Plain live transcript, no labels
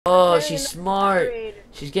Oh, she's smart.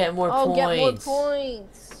 She's getting more points. Get more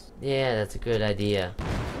points. Yeah, that's a good idea.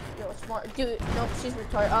 Yo, smart. Dude, nope, she's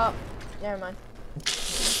retarded. Oh, never mind.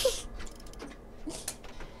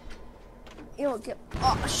 You don't get.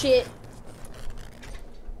 Oh, shit.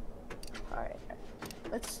 Alright.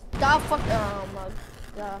 Let's stop. Fuck. Oh, my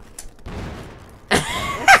God.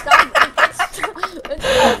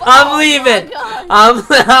 I'm leaving.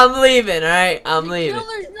 I'm leaving. All right, I'm leaving. The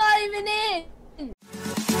killer's not even in.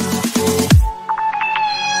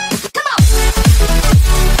 Come on.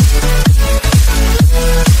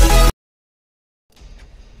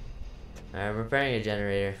 All right, I'm repairing a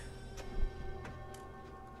generator.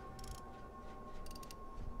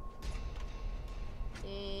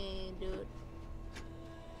 Dude.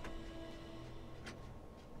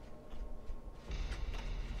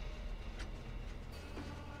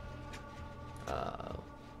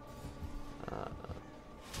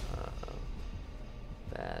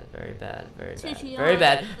 Bad, very bad, very bad, Tishy very on.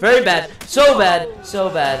 bad, very bad, so bad, so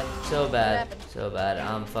bad, so bad, so bad.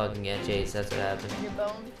 I'm fucking getting chased. That's what happened. Your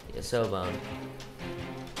bone. Yeah, so boned.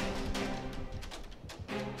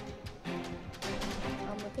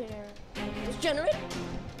 I'm repairing this generator.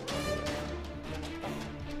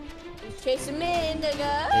 He's chasing me,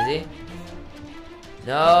 nigga. Is he?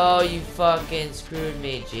 No, you fucking screwed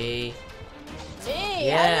me, G. Gee,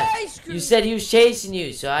 Yeah, I screwed you said he was chasing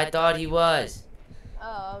you, so I thought he was.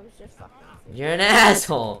 Oh, I was just fucking. You're an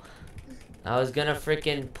asshole. I was gonna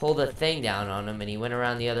freaking pull the thing down on him, and he went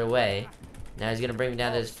around the other way. Now he's gonna bring me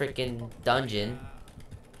down to this freaking dungeon.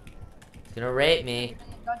 He's gonna rape me.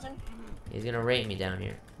 Dungeon? He's gonna rape me down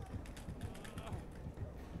here.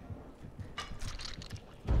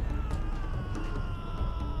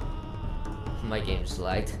 My game just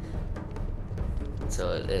lagged.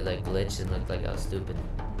 So it like glitched and looked like I was stupid.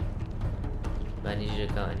 But I need you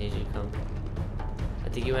to come. I need you to come. I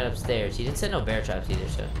think he went upstairs. He didn't set no bear traps either,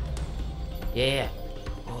 so. Yeah.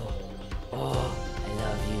 Oh. Oh. I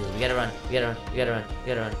love you. We gotta run. We gotta run. We gotta run. We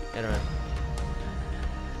gotta run. We gotta run.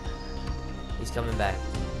 He's coming back.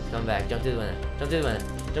 He's coming back. Jump through the window. Jump through the window.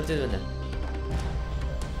 Jump through the window.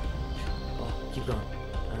 Oh, keep going.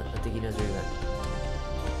 I think he knows where you're at.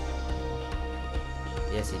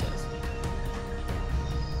 Yes, he does.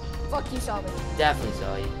 Fuck, he saw me. Definitely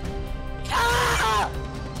saw you. Ah!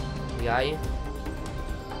 We got you?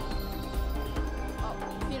 Oh,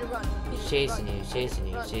 Peter, run. Peter, He's chasing run. you. He's chasing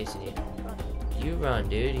you. Run. He's chasing you. Run. You run,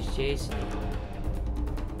 dude. He's chasing you.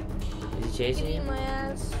 Is he chasing Get you? in my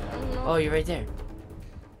ass. I don't know. Oh, you're right there.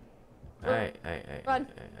 Run. Alright. Run.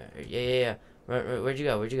 Yeah. Run, where'd you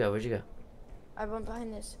go? Where'd you go? Where'd you go? I run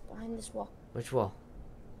behind this wall. Which wall?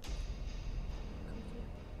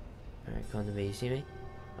 Alright, come to me. You see me?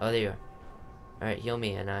 Oh, there you are. Alright, heal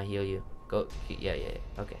me and I'll heal you. Go. Yeah.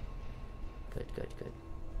 Okay. Good.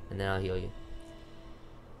 And then I'll heal you.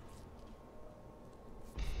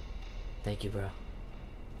 Thank you, bro.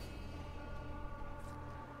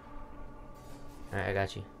 Alright, I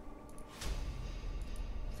got you.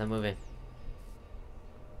 Stop moving.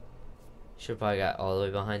 Should probably got all the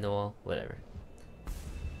way behind the wall. Whatever.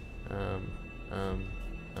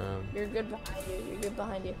 You're good behind you. You're good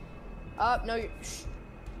behind you. No, you're. Shh.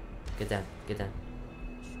 Get down. Come over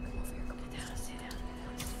here. Come Get down. Stay down.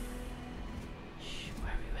 Shh. Why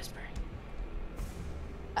are we whispering?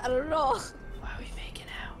 I don't know. Why are we making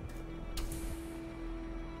out?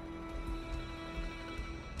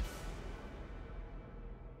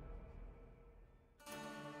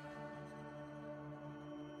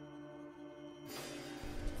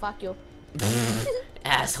 Fuck you.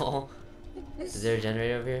 Asshole. Is there a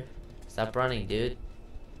generator over here? Stop running, dude.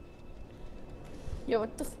 Yo,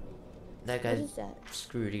 what the? That What guy's is that?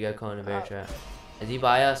 screwed. He got caught in a bear trap. Is he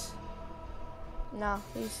by us? No,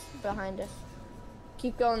 he's behind us.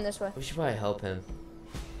 Keep going this way. We should probably help him.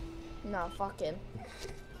 No, fuck him.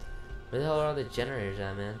 Where the hell are all the generators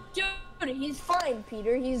at, man? Dude, he's fine,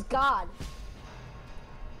 Peter. He's God.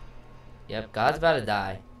 Yep, God's about to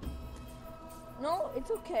die. No,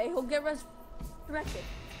 it's okay. He'll get resurrected.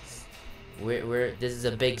 This is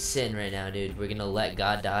a big sin right now, dude. We're gonna let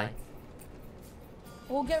God die.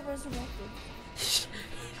 We'll get resurrected.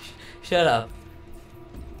 Shut up.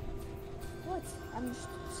 What? I'm just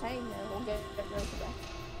saying that we'll get resurrected.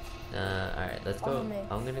 Alright, let's go. Follow me.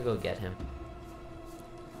 I'm gonna go get him.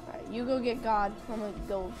 Alright, you go get God. I'm gonna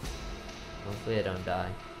go. Hopefully I don't die.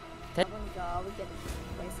 I'm gonna go. I'll get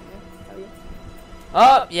away from you. Tell you.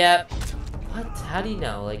 Oh, yeah. What? How do you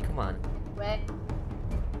know? Like, come on. Wait.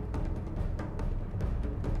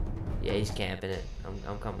 Yeah, he's camping it.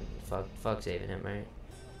 I'm coming. Fuck saving him, right?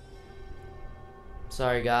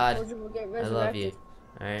 Sorry, God. Told you we'll get I love you. resurrected.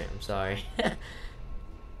 Alright, I'm sorry.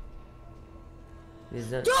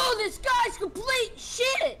 Dude, this guy's complete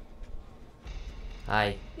shit!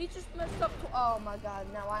 Hi. He just messed up. Oh my god,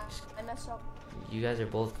 now I messed up. You guys are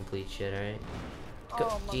both complete shit, alright?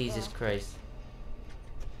 Oh my Jesus god. Christ.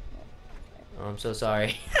 Oh, I'm so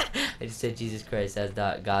sorry. I just said Jesus Christ as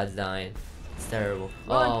God's dying. It's terrible.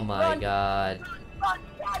 Run, oh my god. Run.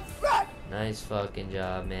 Nice fucking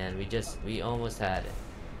job, man. We almost had it.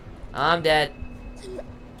 I'm dead.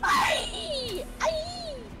 Aye!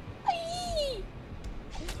 Aye! Aye!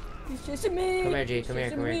 He's chasing me. Come here, G. Come here.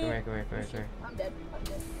 Chasing Come here. me. Come here. Come here. Come here. Come here. I'm dead. I'm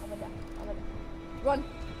dead. I'm gonna die. I'm gonna die. Run!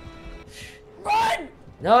 Run!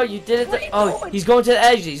 No, you did it. What are you Oh, doing? he's going to the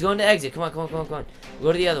exit. He's going to exit. Come on, come on, come on, come on.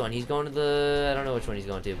 Go to the other one. He's going to the. I don't know which one he's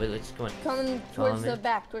going to, but let's come on. Coming towards the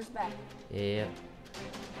back. Towards the back. Yeah.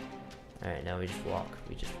 All right, now we just walk.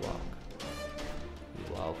 We just walk. We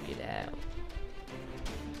walk it out.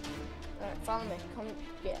 Alright, follow me. Come.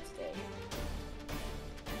 Yeah, stay.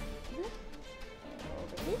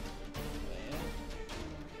 Over here.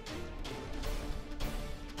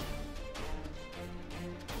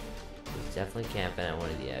 He's definitely camping at one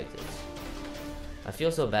of the exits. I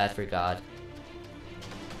feel so bad for God.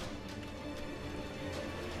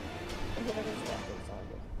 Okay, there's that. It's all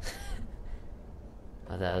good.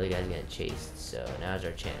 Oh, the other guy's getting chased, so now's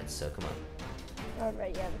our chance. So come on.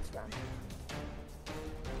 Alright, yeah, let's run.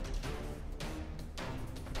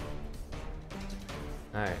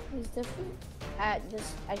 All right. He's different at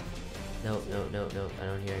this. No, no, no, no. I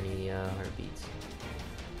don't hear any heartbeats.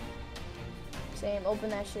 Same. Open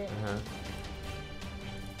that shit. Uh-huh.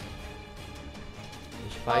 We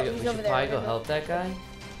should probably go help that guy.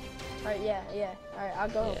 Alright, yeah. Alright, I'll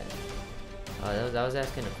go. Yeah. Oh, I was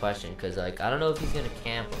asking a question, cause like I don't know if he's gonna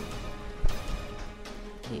camp him.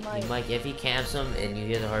 He might. If he camps him and you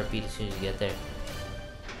hear the heartbeat as soon as you get there,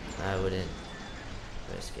 I wouldn't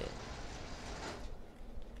risk it.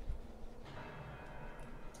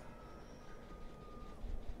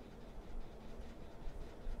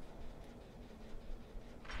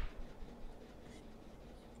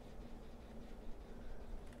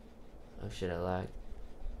 Oh shit, I lagged.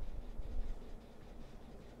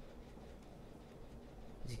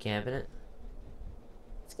 Is he camping it?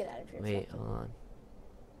 Let's get out of here. Wait, hold on.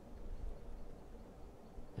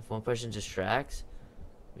 If one person distracts,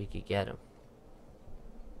 we could get him.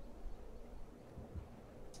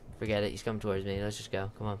 Forget it, he's coming towards me. Let's just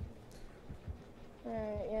go. Come on.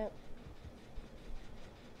 Alright, yep.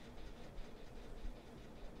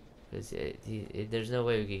 Cause there's no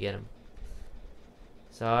way we could get him.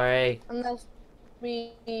 Sorry. Unless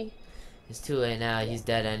we. It's too late now. He's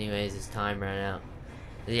dead anyways. His time ran out.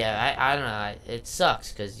 Yeah, I don't know. It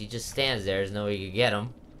sucks because he just stands there. There's no way you could get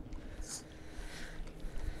him.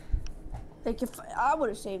 Like if I would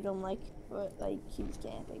have saved him, but he was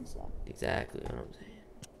camping, so. Exactly what I'm saying.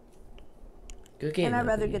 Good game. And I'd though,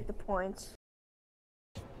 rather good get the points.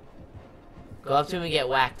 Go up to him and get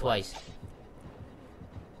whacked twice.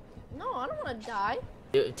 No, I don't want to die.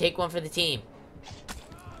 Take one for the team.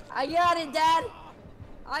 I got it, Dad.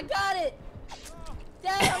 I got it.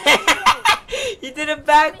 Dad, I'm a hero. You did a I'm a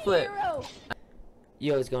backflip. hero.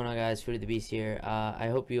 Yo, what's going on, guys? FUDATHEBEAST here. I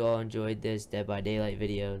hope you all enjoyed this Dead by Daylight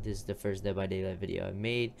video. This is the first Dead by Daylight video I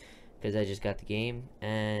made because I just got the game.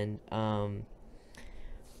 And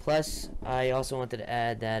plus, I also wanted to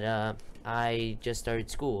add that I just started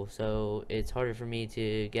school, so it's harder for me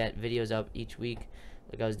to get videos up each week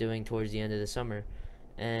like I was doing towards the end of the summer.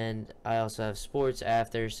 And I also have sports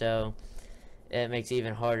after, so it makes it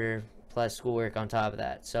even harder, plus schoolwork on top of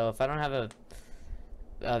that. So if I don't have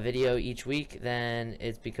a video each week, then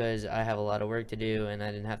it's because I have a lot of work to do and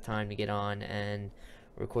I didn't have time to get on and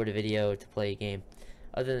record a video to play a game.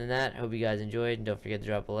 Other than that, I hope you guys enjoyed, and don't forget to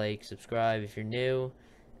drop a like, subscribe if you're new,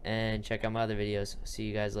 and check out my other videos. See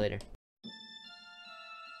you guys later.